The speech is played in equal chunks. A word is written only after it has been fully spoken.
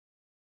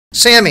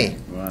Sammy,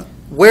 What?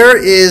 where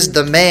is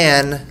the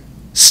man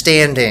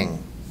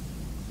standing?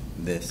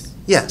 This.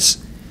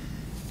 Yes.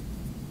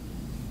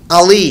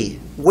 Ali,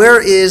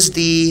 where is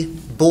the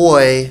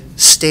boy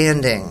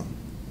standing?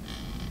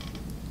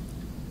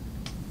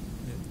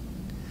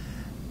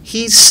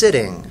 He's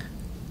sitting.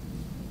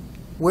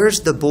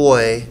 Where's the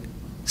boy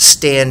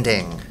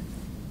standing?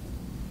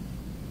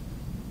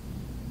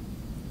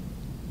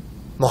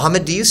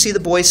 Mohammed, do you see the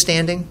boy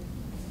standing?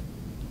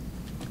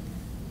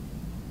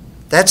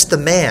 That's the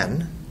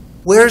man.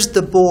 Where's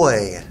the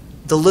boy?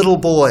 The little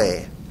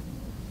boy.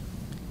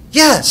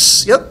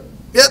 Yes. Yep.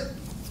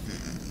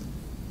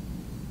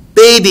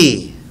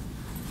 Baby.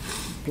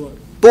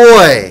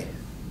 Boy.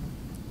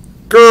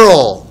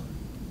 Girl.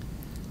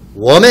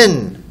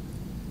 Woman.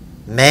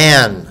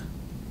 Man.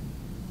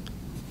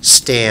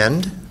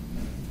 Stand.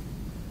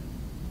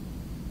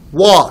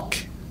 Walk.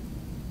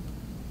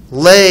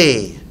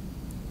 Lay.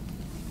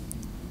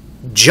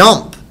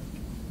 Jump.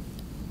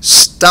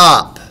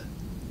 Stop.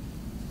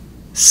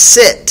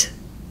 Sit.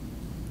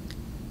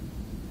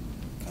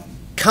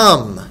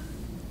 Come.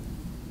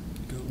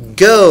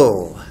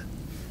 Go.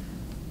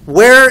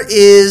 Where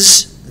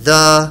is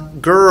the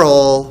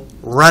girl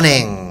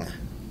running?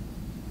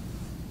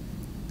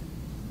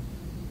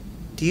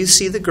 Do you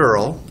see the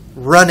girl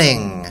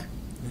running?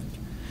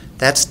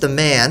 That's the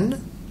man.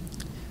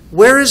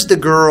 Where is the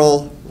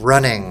girl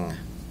running?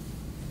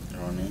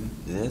 Running.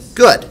 This.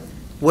 Good.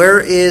 Where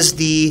is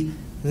the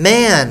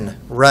man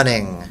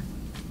running?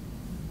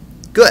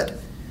 Good.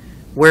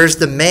 Where's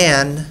the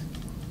man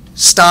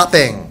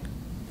stopping?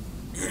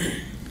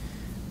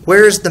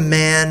 Where's the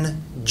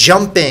man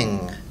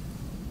jumping?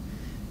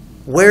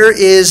 Where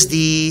is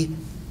the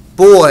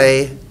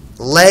boy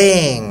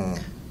laying?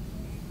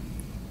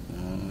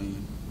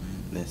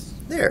 This.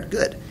 There,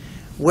 good.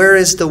 Where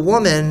is the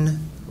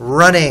woman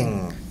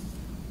running?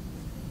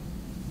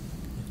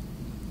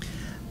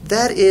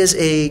 That is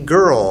a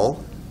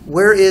girl.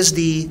 Where is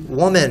the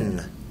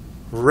woman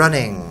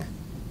running?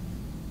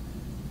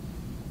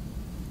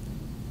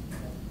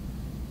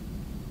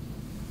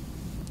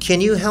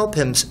 Can you help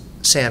him,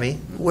 Sammy?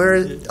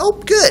 Where? Oh,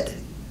 good.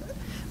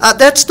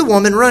 That's the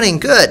woman running.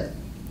 Good.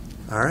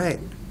 All right.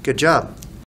 Good job.